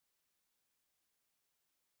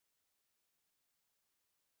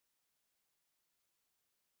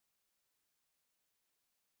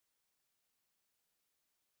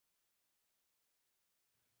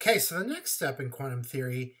Okay, so the next step in quantum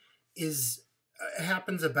theory is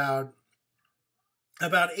happens about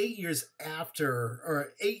 8 years after,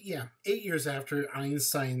 or 8 years after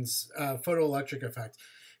Einstein's photoelectric effect,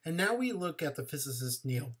 and now we look at the physicist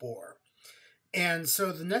Niels Bohr. And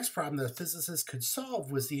so the next problem that physicists could solve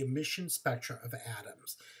was the emission spectra of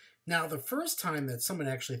atoms. Now, the first time that someone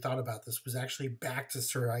actually thought about this was actually back to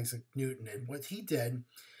Sir Isaac Newton, and what he did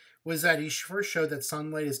was that he first showed that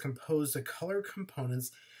sunlight is composed of color components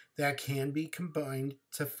that can be combined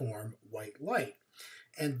to form white light.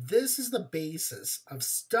 And this is the basis of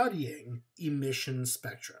studying emission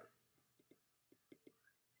spectra.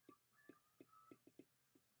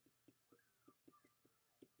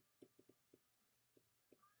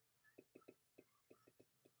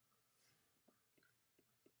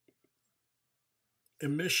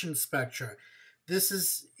 Emission spectra.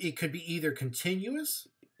 It could be either continuous,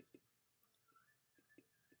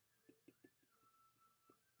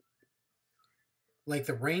 like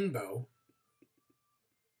the rainbow,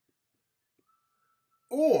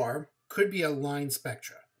 or could be a line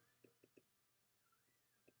spectra.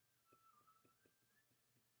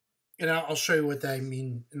 And I'll show you what I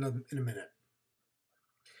mean in a minute.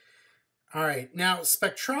 All right, now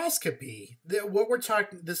spectroscopy.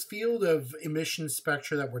 This field of emission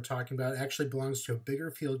spectra that we're talking about actually belongs to a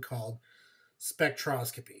bigger field called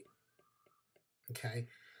spectroscopy. Okay,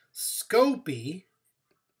 scopy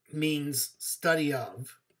means study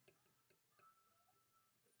of,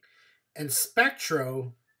 and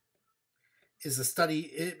spectro is a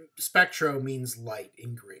study. Spectro means light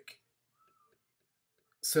in Greek.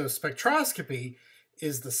 So spectroscopy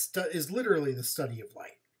is literally the study of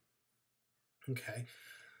light. Okay,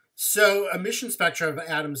 so emission spectra of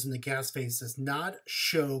atoms in the gas phase does not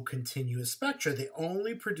show continuous spectra. They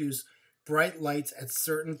only produce bright lights at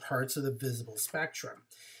certain parts of the visible spectrum.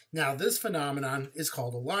 Now, this phenomenon is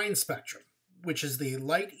called a line spectrum, which is the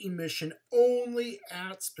light emission only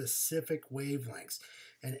at specific wavelengths.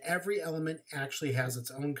 And every element actually has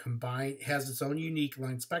its own unique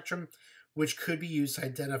line spectrum, which could be used to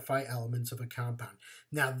identify elements of a compound.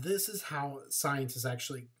 Now, this is how scientists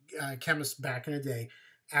actually, chemists back in the day,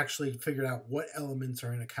 actually figured out what elements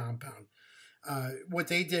are in a compound. What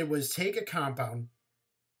they did was take a compound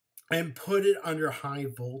and put it under high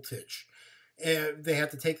voltage. They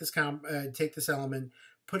had to take this element,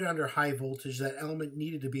 put it under high voltage. That element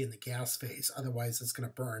needed to be in the gas phase, otherwise it's going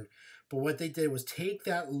to burn. But what they did was take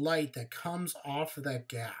that light that comes off of that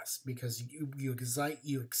gas, because you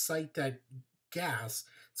excite that gas,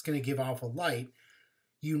 it's going to give off a light.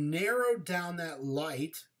 You narrow down that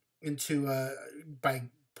light into by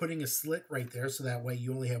putting a slit right there, so that way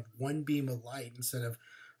you only have one beam of light instead of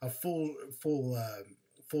a full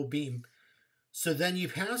beam. So then you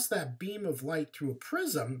pass that beam of light through a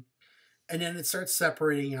prism, and then it starts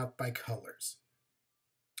separating out by colors.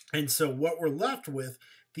 And so what we're left with,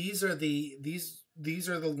 these are the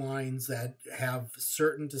lines that have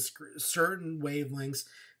certain wavelengths,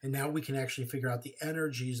 and now we can actually figure out the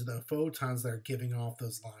energies of the photons that are giving off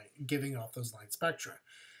those line spectra.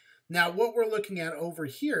 Now, what we're looking at over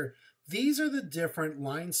here, these are the different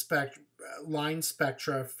line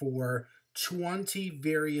spectra for 20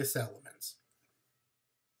 various elements.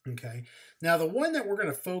 Okay, now the one that we're going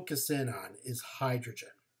to focus in on is hydrogen.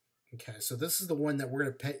 Okay, so this is the one that we're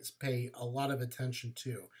going to pay a lot of attention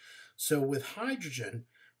to. So with hydrogen,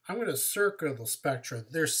 I'm going to circle the spectra.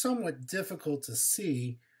 They're somewhat difficult to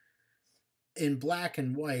see in black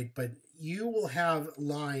and white, but you will have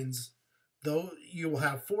lines, though you will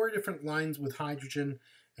have 4 different lines with hydrogen,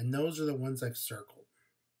 and those are the ones I've circled.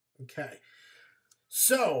 Okay,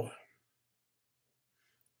 so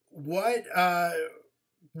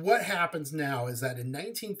what happens now is that in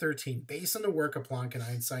 1913, based on the work of Planck and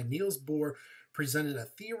Einstein, Niels Bohr presented a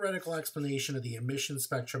theoretical explanation of the emission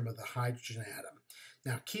spectrum of the hydrogen atom.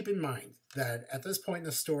 Now, keep in mind that at this point in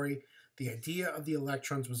the story, the idea of the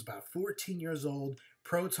electrons was about 14 years old.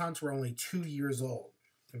 Protons were only 2 years old.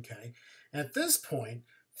 Okay, at this point,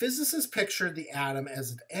 physicists pictured the atom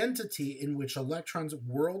as an entity in which electrons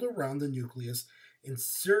whirled around the nucleus in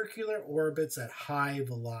circular orbits at high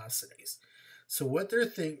velocities. So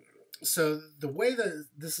the way that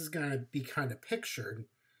this is going to be kind of pictured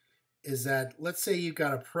is that, let's say you've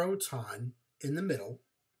got a proton in the middle,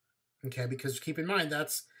 okay, because keep in mind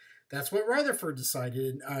that's what Rutherford discovered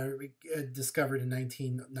in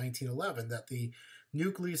 1911, that the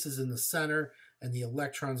nucleus is in the center and the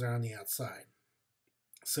electrons are on the outside.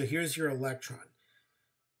 So here's your electron.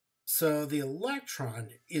 So the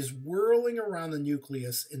electron is whirling around the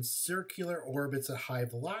nucleus in circular orbits at high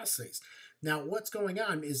velocities. Now, what's going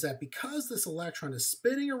on is that because this electron is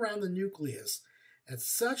spinning around the nucleus at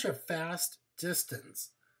such a fast distance,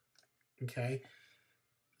 okay,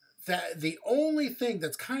 that the only thing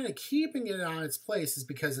that's kind of keeping it on its place is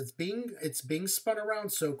because it's being spun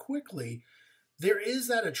around so quickly. There is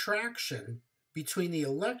that attraction between the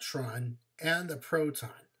electron and the proton.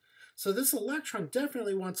 So this electron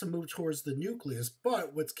definitely wants to move towards the nucleus,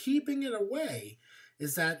 but what's keeping it away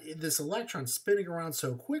is that this electron spinning around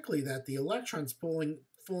so quickly that the electron's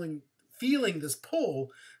feeling this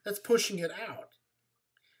pull that's pushing it out.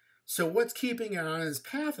 So what's keeping it on its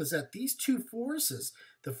path is that these two forces,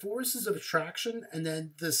 the forces of attraction and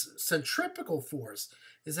then this centripetal force,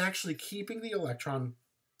 is actually keeping the electron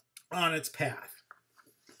on its path,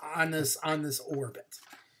 on this orbit.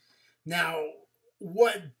 Now,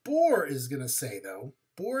 what Bohr is going to say, though,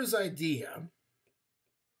 Bohr's idea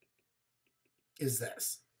is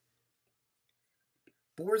this.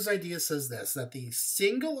 Bohr's idea says this, that the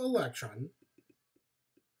single electron,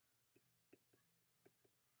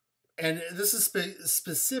 and this is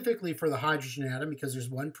specifically for the hydrogen atom because there's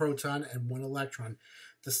one proton and one electron,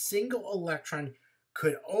 the single electron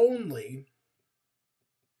could only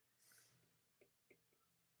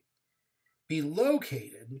be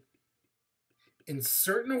located in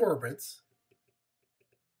certain orbits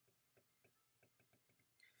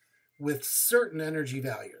with certain energy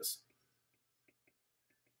values.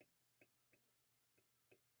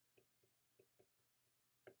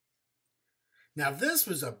 Now, this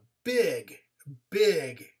was a big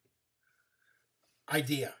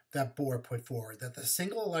idea that Bohr put forward, that the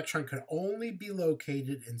single electron could only be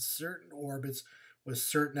located in certain orbits with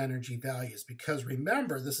certain energy values. Because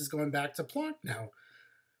remember, this is going back to Planck now.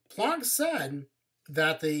 Planck said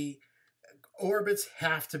that the orbits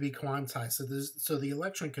have to be quantized, so the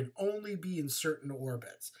electron can only be in certain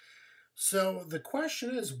orbits. So the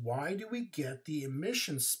question is, why do we get the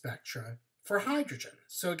emission spectra for hydrogen?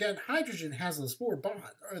 So again, hydrogen has those four bonds,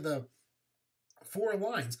 or the four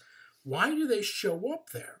lines. Why do they show up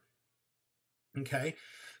there? Okay,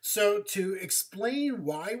 so to explain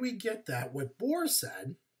why we get that, what Bohr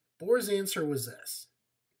said, Bohr's answer was this.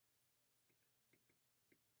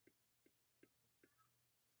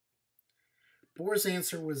 Bohr's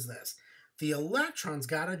answer was this. The electrons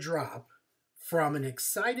got to drop from an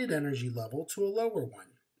excited energy level to a lower one.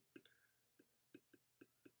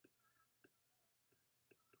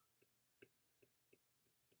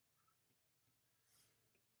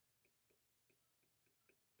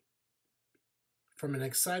 From an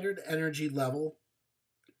excited energy level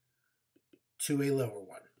to a lower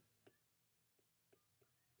one.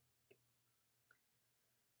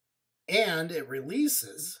 And it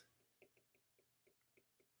releases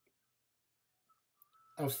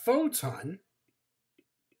a photon.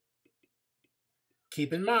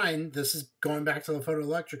 Keep in mind, this is going back to the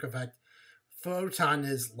photoelectric effect. Photon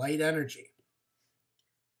is light energy.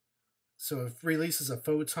 So it releases a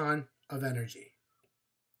photon of energy.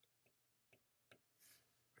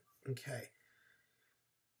 Okay.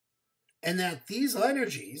 And that these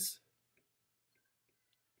energies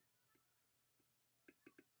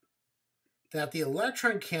that the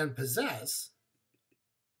electron can possess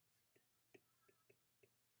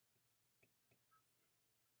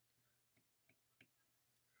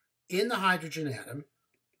in the hydrogen atom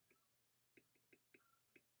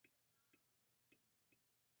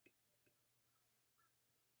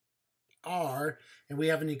are, and we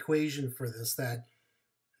have an equation for this, that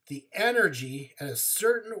the energy at a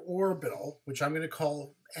certain orbital, which I'm going to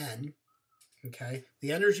call n, okay,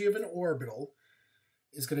 the energy of an orbital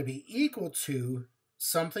is going to be equal to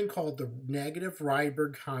something called the negative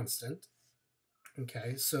Rydberg constant.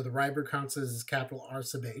 Okay, so the Rydberg constant is capital R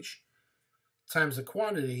sub h times the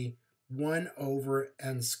quantity 1 over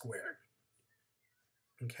n squared.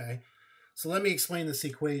 Okay, so let me explain this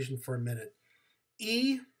equation for a minute.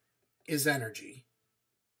 E is energy.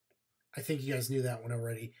 I think you guys knew that one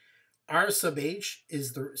already. R sub h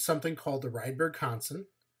is something called the Rydberg constant.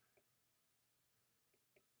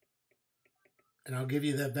 And I'll give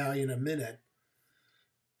you that value in a minute.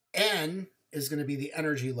 N is going to be the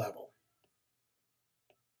energy level.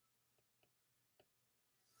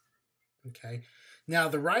 Okay. Now,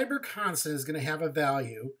 the Rydberg constant is going to have a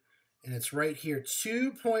value, and it's right here,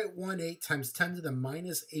 2.18 times 10 to the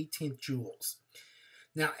minus 18th joules.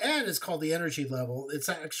 Now, N is called the energy level. Its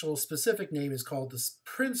actual specific name is called the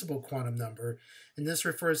principal quantum number, and this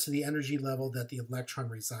refers to the energy level that the electron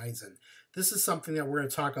resides in. This is something that we're going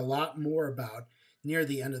to talk a lot more about near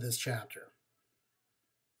the end of this chapter.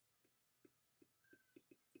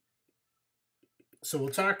 So we'll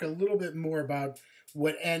talk a little bit more about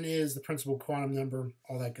what N is, the principal quantum number,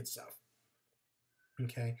 all that good stuff.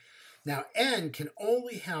 Okay, Now, n can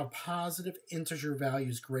only have positive integer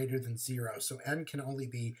values greater than 0. So n can only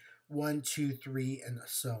be 1, 2, 3, and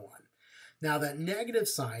so on. Now, that negative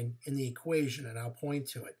sign in the equation, and I'll point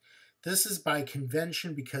to it, this is by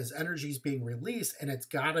convention because energy is being released and it's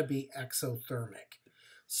got to be exothermic.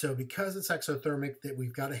 So because it's exothermic, that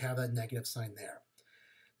we've got to have that negative sign there.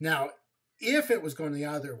 Now, if it was going the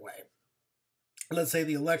other way, let's say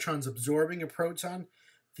the electron's absorbing a proton,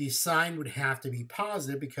 the sign would have to be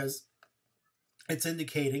positive because it's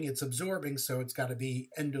indicating it's absorbing, so it's got to be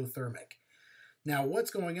endothermic. Now, what's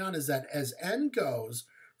going on is that as n goes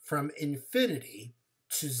from infinity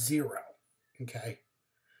to 0, okay,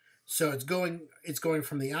 so it's going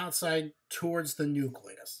from the outside towards the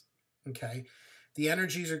nucleus, okay, the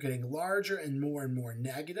energies are getting larger and more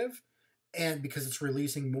negative, and because it's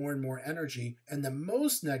releasing more and more energy, and the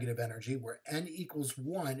most negative energy, where n equals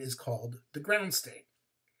 1, is called the ground state.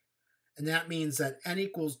 And that means that n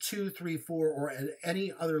equals 2, 3, 4, or at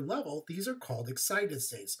any other level, these are called excited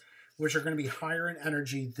states, which are going to be higher in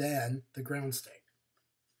energy than the ground state.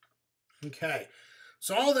 Okay,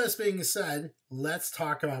 so all this being said, let's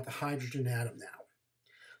talk about the hydrogen atom now.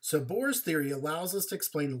 So Bohr's theory allows us to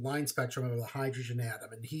explain the line spectrum of the hydrogen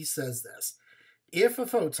atom, and he says this: if a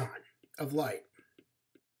photon of light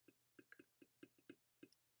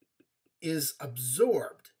is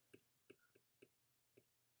absorbed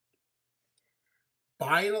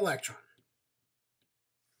by an electron,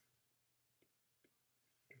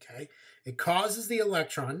 okay, it causes the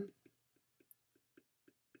electron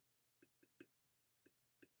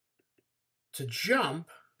to jump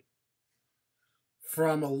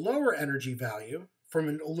from a lower energy value, from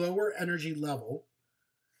a lower energy level,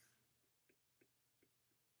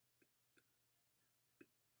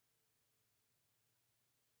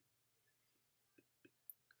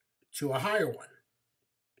 to a higher one.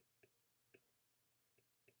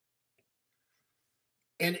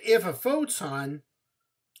 And if a photon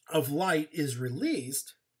of light is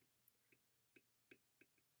released,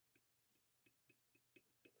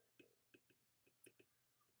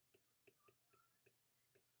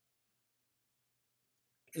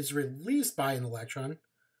 by an electron,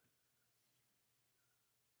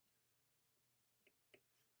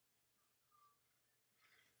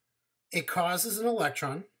 it causes an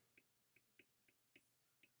electron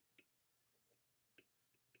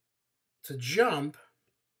to jump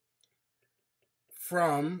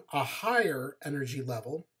from a higher energy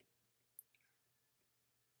level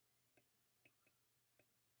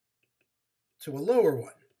to a lower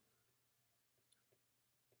one.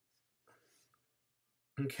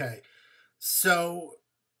 Okay, so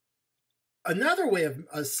another way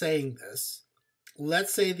of saying this,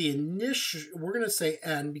 let's say the initial, we're going to say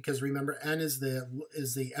n because remember n is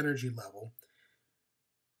the energy level.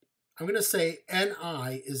 I'm going to say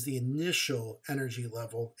Ni is the initial energy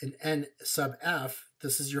level, and N sub F,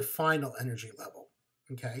 this is your final energy level,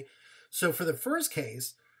 okay? So for the first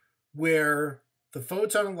case, where the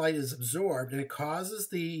photon of light is absorbed and it causes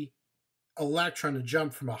the electron to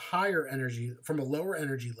jump from a lower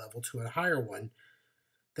energy level to a higher one,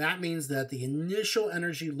 that means that the initial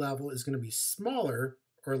energy level is going to be smaller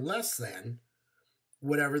or less than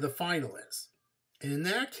whatever the final is. And in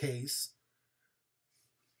that case,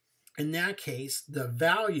 the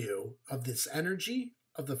value of this energy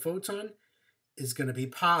of the photon is going to be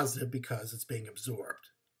positive because it's being absorbed.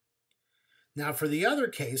 Now, for the other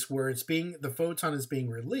case where the photon is being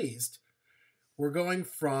released, we're going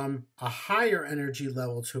from a higher energy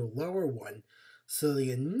level to a lower one, so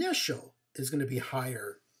the initial is going to be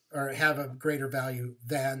higher or have a greater value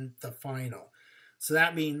than the final. So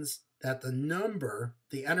that means that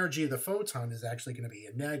the energy of the photon is actually going to be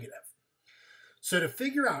a negative. So to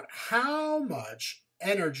figure out how much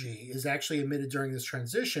energy is actually emitted during this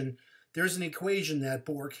transition, there's an equation that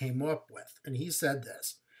Bohr came up with, and he said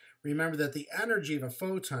this. Remember that the energy of a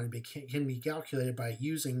photon can be calculated by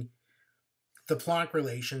using the Planck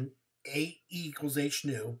relation, E equals h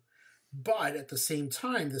nu, but at the same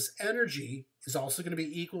time, this energy is also going to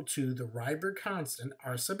be equal to the Rydberg constant,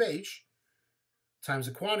 R sub h, times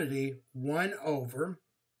the quantity, 1 over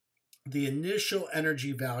the initial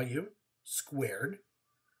energy value, squared,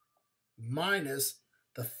 minus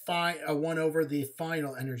the 1 over the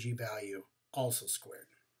final energy value, also squared.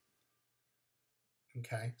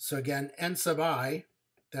 Okay, so again, n sub I,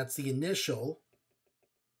 that's the initial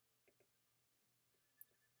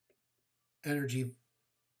energy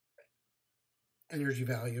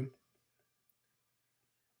value,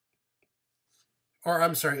 or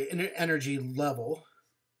I'm sorry, energy level,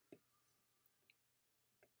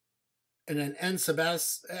 and then n sub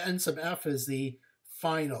f is the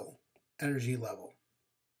final energy level.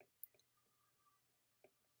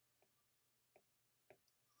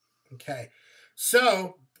 Okay,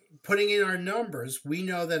 so putting in our numbers, we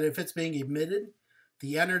know that if it's being emitted,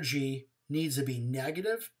 the energy needs to be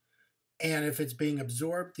negative, and if it's being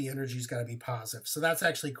absorbed, the energy's got to be positive. So that's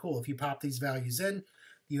actually cool. If you pop these values in,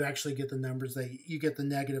 you actually get the numbers that you get the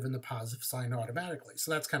negative and the positive sign automatically.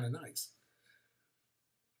 So that's kind of nice.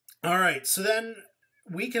 All right, so then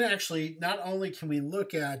we can actually, not only can we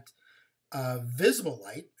look at visible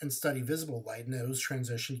light and study visible light and those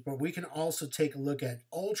transitions, but we can also take a look at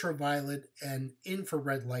ultraviolet and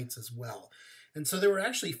infrared lights as well. And so there were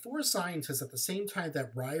actually 4 scientists at the same time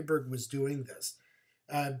that Rydberg was doing this,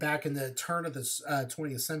 back in the turn of the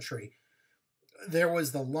 20th century. There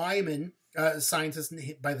was the Lyman, scientist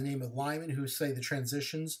by the name of Lyman, who say the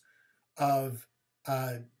transitions of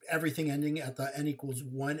everything ending at the n equals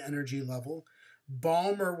 1 energy level.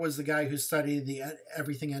 Balmer was the guy who studied the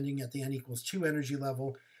everything ending at the n equals 2 energy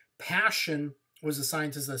level. Paschen was a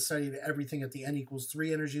scientist that studied everything at the n equals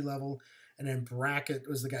 3 energy level. And then Brackett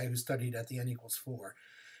was the guy who studied at the n equals 4.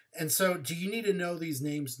 And so, do you need to know these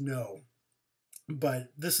names? No.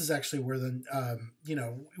 But this is actually where the,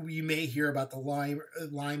 you may hear about the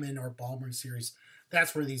Lyman or Balmer series.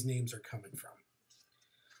 That's where these names are coming from.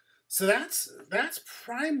 So that's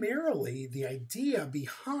primarily the idea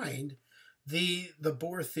behind the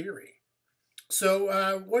Bohr theory.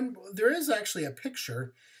 So there is actually a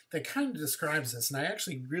picture that kind of describes this, and I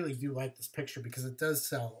actually really do like this picture because it does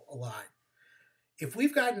tell a lot. If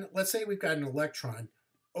we've got, let's say we've got an electron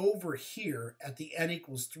over here at the n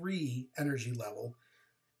equals 3 energy level,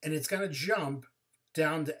 and it's got to jump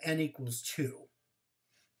down to n equals 2.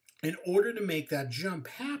 In order to make that jump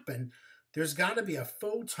happen, there's got to be a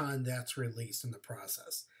photon that's released in the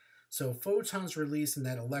process. So photons released and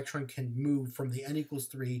that electron can move from the n equals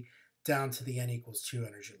 3 down to the n equals 2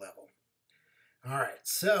 energy level. All right,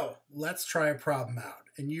 so let's try a problem out.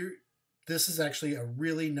 And this is actually a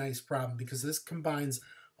really nice problem because this combines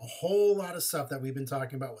a whole lot of stuff that we've been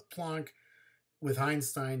talking about with Planck, with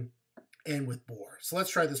Einstein, and with Bohr. So let's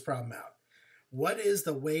try this problem out. What is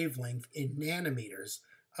the wavelength in nanometers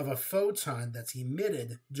of a photon that's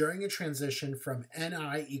emitted during a transition from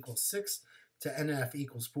Ni equals 6 to Nf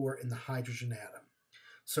equals 4 in the hydrogen atom?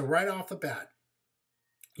 So right off the bat,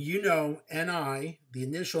 you know Ni, the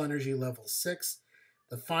initial energy level is 6,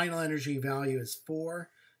 the final energy value is 4,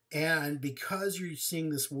 and because you're seeing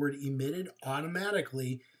this word emitted,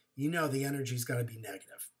 automatically, you know the energy's got to be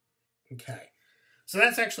negative. Okay, so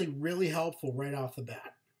that's actually really helpful right off the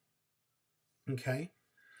bat. Okay,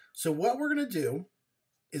 so what we're going to do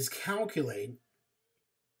is calculate.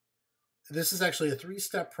 This is actually a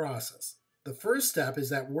 3-step process. The first step is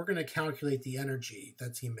that we're going to calculate the energy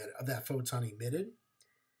that's emitted, of that photon emitted.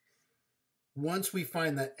 Once we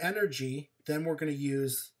find that energy, then we're going to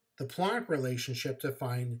use the Planck relationship to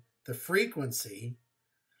find the frequency.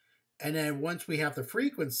 And then once we have the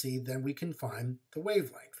frequency, then we can find the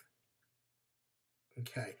wavelength.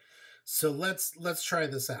 Okay, so let's try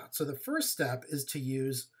this out. So the first step is to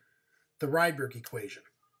use the Rydberg equation.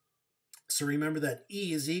 So remember that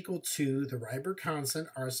E is equal to the Rydberg constant,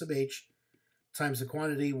 R sub h, times the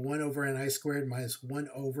quantity 1 over Ni squared minus 1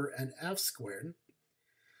 over Nf squared.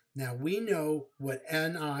 Now we know what Ni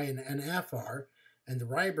and Nf are, and the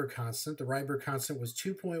Rydberg constant was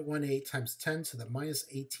 2.18 times 10 to the minus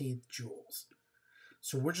 18th joules.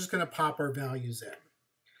 So we're just going to pop our values in.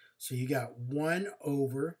 So you got 1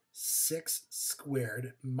 over 6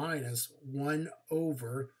 squared minus 1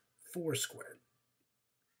 over 4 squared.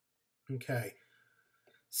 Okay,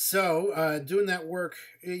 so doing that work,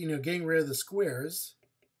 getting rid of the squares,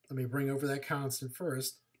 let me bring over that constant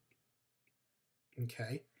first.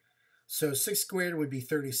 Okay, so 6 squared would be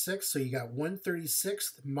 36, so you got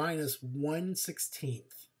 1/36 minus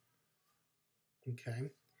 1/16.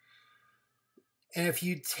 Okay, and if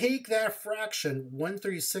you take that fraction,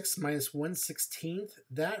 1/36 minus 1/16,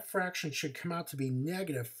 that fraction should come out to be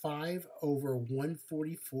negative 5 over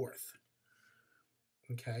 1/44.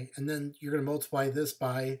 Okay, and then you're going to multiply this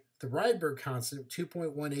by the Rydberg constant,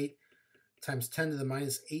 2.18 times 10 to the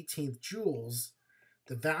minus 18th joules.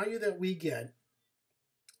 The value that we get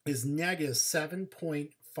is negative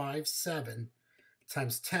 7.57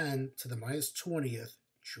 times 10 to the minus 20th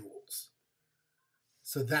joules.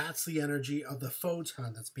 So that's the energy of the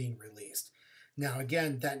photon that's being released. Now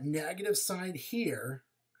again, that negative sign here,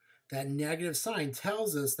 that negative sign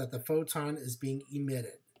tells us that the photon is being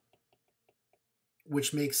emitted.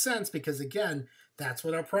 Which makes sense because again, that's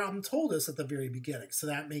what our problem told us at the very beginning. So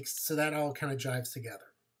that all kind of jives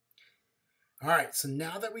together. All right, so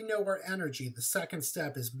now that we know our energy, the second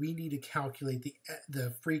step is we need to calculate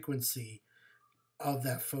the frequency of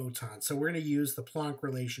that photon. So we're going to use the Planck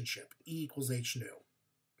relationship, E equals h nu.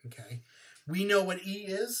 Okay, we know what E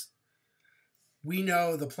is. We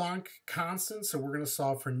know the Planck constant, so we're going to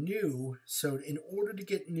solve for nu. So in order to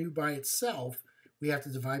get nu by itself, we have to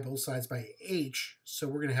divide both sides by h. So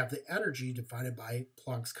we're going to have the energy divided by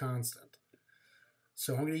Planck's constant.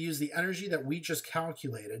 So I'm going to use the energy that we just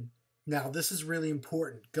calculated. Now, this is really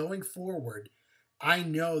important. Going forward, I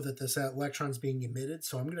know that this electron is being emitted,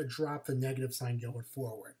 so I'm going to drop the negative sign going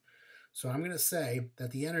forward. So I'm going to say that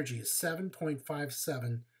the energy is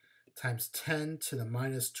 7.57 times 10 to the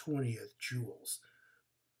minus 20th joules.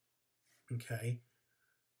 Okay.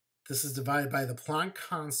 This is divided by the Planck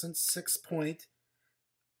constant,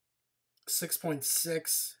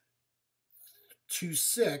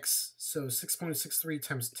 6.626, so 6.63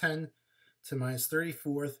 times 10 to minus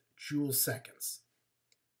 34th joule seconds.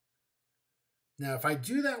 Now, if I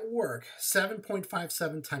do that work,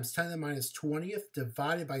 7.57 times 10 to the minus 20th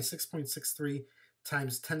divided by 6.63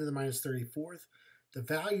 times 10 to the minus 34th, the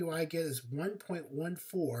value I get is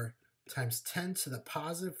 1.14 times 10 to the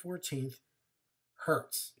positive 14th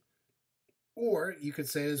hertz. Or you could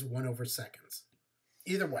say it is 1 over seconds.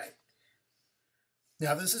 Either way.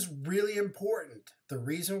 Now, this is really important. The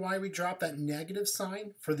reason why we drop that negative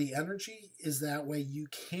sign for the energy is that way you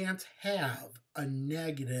can't have a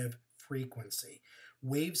negative frequency.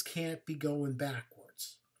 Waves can't be going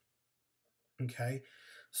backwards. Okay?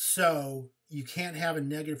 So you can't have a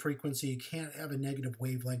negative frequency. You can't have a negative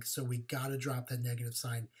wavelength. So we got to drop that negative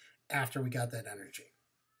sign after we got that energy.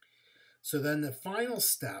 So then the final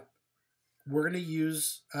step, we're going to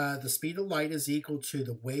use the speed of light is equal to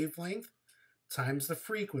the wavelength times the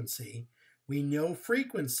frequency. We know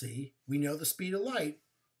frequency, we know the speed of light,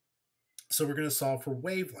 so we're going to solve for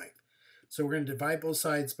wavelength. So we're going to divide both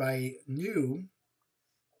sides by nu.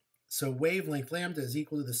 So wavelength lambda is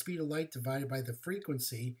equal to the speed of light divided by the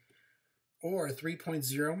frequency, or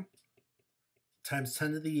 3.0 times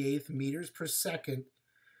 10 to the 8th meters per second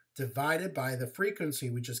divided by the frequency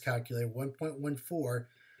we just calculated, 1.14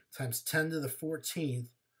 times 10 to the 14th,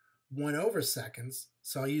 1 over seconds.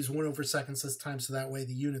 So I'll use 1 over seconds this time so that way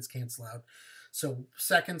the units cancel out. So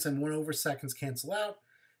seconds and 1 over seconds cancel out,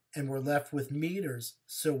 and we're left with meters.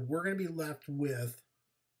 So we're going to be left with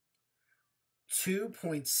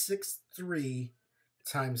 2.63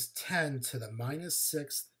 times 10 to the minus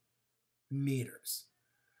 6th meters.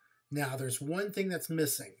 Now, there's one thing that's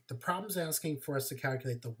missing. The problem's asking for us to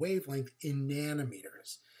calculate the wavelength in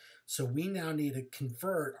nanometers. So we now need to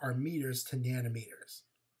convert our meters to nanometers.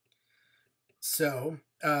 So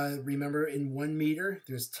remember, in 1 meter,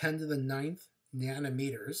 there's 10 to the 9th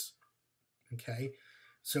nanometers. Okay,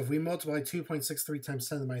 so if we multiply 2.63 times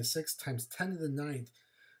 10 to the minus 6 times 10 to the 9th,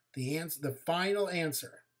 the final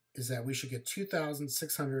answer is that we should get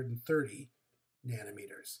 2,630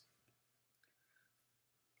 nanometers.